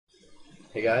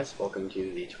Hey guys, welcome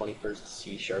to the 21st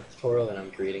C# tutorial that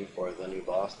I'm creating for the new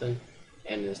Boston.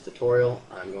 And in this tutorial,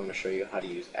 I'm going to show you how to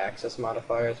use access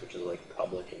modifiers, which is like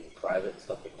public and private,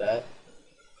 stuff like that.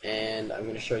 And I'm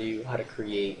going to show you how to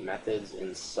create methods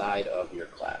inside of your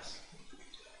class.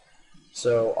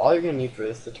 So all you're going to need for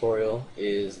this tutorial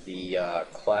is the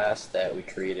class that we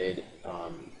created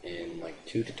in like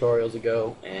 2 tutorials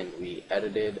ago, and we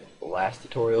edited the last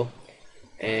tutorial.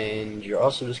 And you're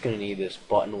also just going to need this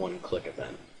button one click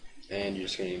event, and you're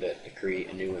just going to need it to create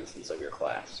a new instance of your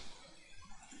class.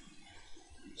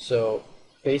 So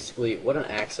basically what an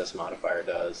access modifier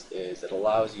does is it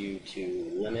allows you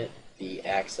to limit the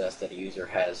access that a user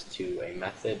has to a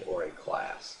method or a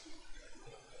class.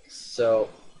 So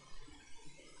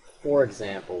for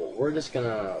example, we're just going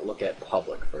to look at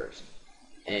public first,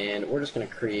 and we're just going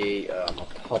to create a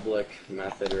public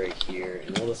method right here,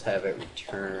 and we'll just have it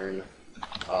return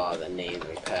the name that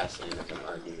we pass in as an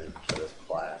argument for this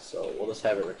class. So we'll just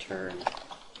have it return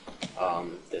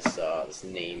this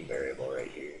name variable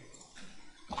right here.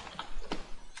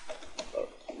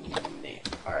 Name.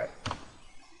 Alright.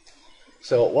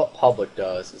 So what public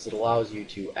does is it allows you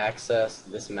to access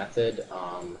this method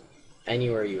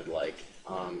anywhere you would like.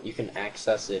 You can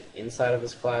access it inside of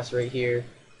this class right here,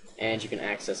 and you can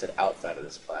access it outside of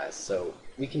this class. So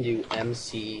we can do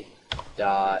mc.name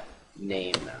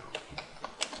now,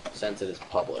 since it is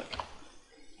public.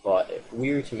 But if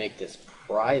we were to make this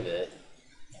private,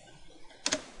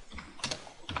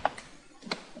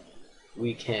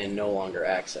 we can no longer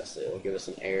access it. It'll give us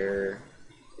an error.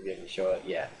 Maybe I can show it.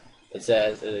 Yeah. It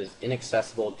says it is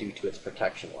inaccessible due to its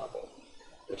protection level,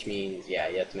 which means, yeah,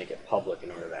 you have to make it public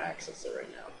in order to access it right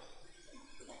now.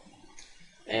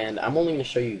 And I'm only going to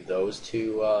show you those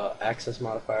 2 access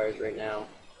modifiers right now.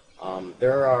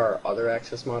 There are other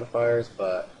access modifiers,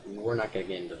 but we're not going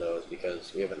to get into those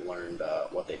because we haven't learned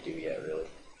what they do yet, really.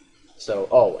 So,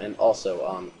 oh, and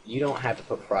also, you don't have to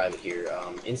put private here.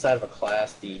 Inside of a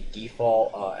class, the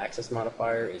default access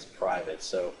modifier is private,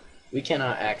 so we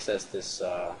cannot access this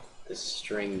this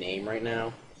string name right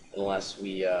now unless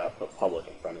we put public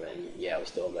in front of it. And yeah, we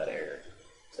still have that error.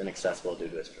 It's inaccessible due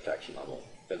to its protection level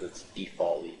because it's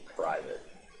defaultly private.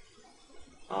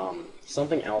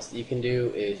 Something else that you can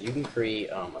do is you can create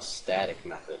a static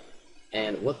method,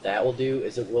 and what that will do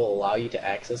is it will allow you to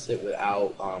access it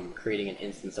without creating an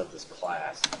instance of this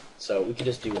class. So we could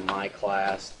just do my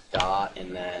class dot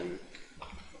and then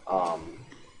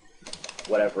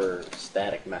whatever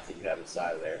static method you have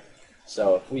inside of there.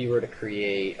 So if we were to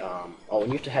create, and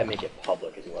you have to make it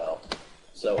public as well.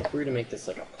 So if we were to make this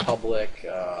like a public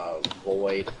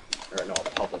void, or no, a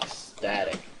public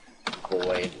static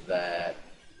void that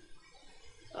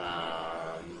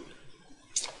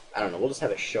I don't know, we'll just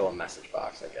have it show a message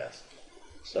box, I guess.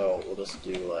 So we'll just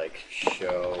do like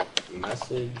show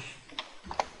message.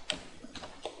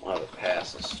 I'll have it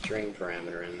pass a string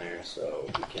parameter in there so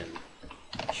we can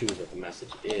choose what the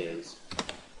message is.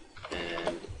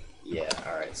 And yeah,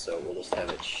 alright, so we'll just have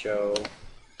it show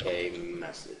a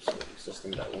message. So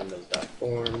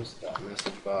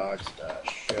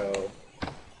system.windows.forms.messageBox.show,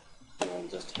 and we'll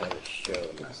just have it show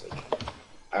the message.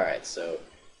 Alright, so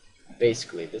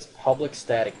basically this public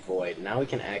static void, now we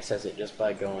can access it just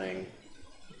by going,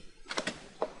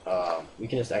 we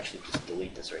can just actually just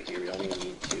delete this right here. We don't even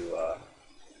need to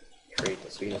create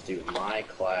this. We can just do my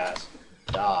class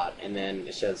dot, and then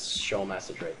it says show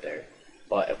message right there.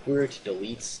 But if we were to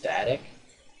delete static,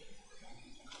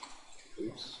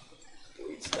 oops,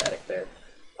 delete static there,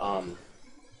 and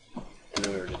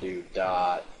then we were to do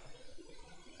dot,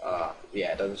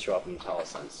 yeah, it doesn't show up in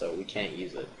IntelliSense, so we can't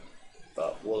use it.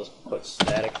 But we'll just put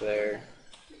static there,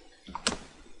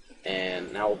 and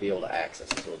now we'll be able to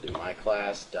access it. So we'll do my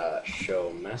class dot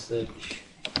show message,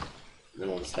 and then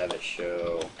we'll just have it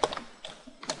show,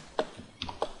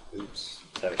 oops,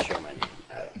 just have it show my name,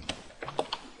 Adam.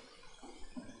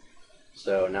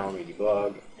 So now when we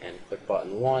debug and click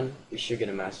button 1, we should get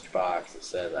a message box that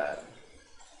says Adam.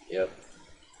 Yep.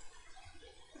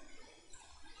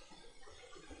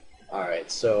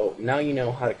 Alright, so now you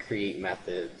know how to create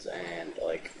methods and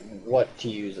like what to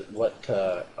use,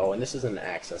 oh, and this isn't an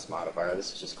access modifier,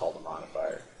 this is just called a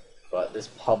modifier. But this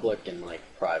public and like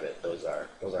private, those are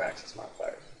access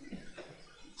modifiers.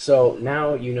 So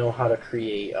now you know how to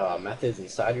create methods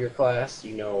inside of your class.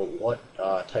 You know what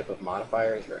type of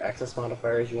modifiers or access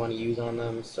modifiers you want to use on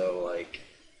them. So like,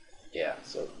 yeah,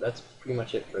 so that's pretty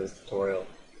much it for this tutorial.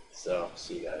 So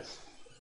see you guys.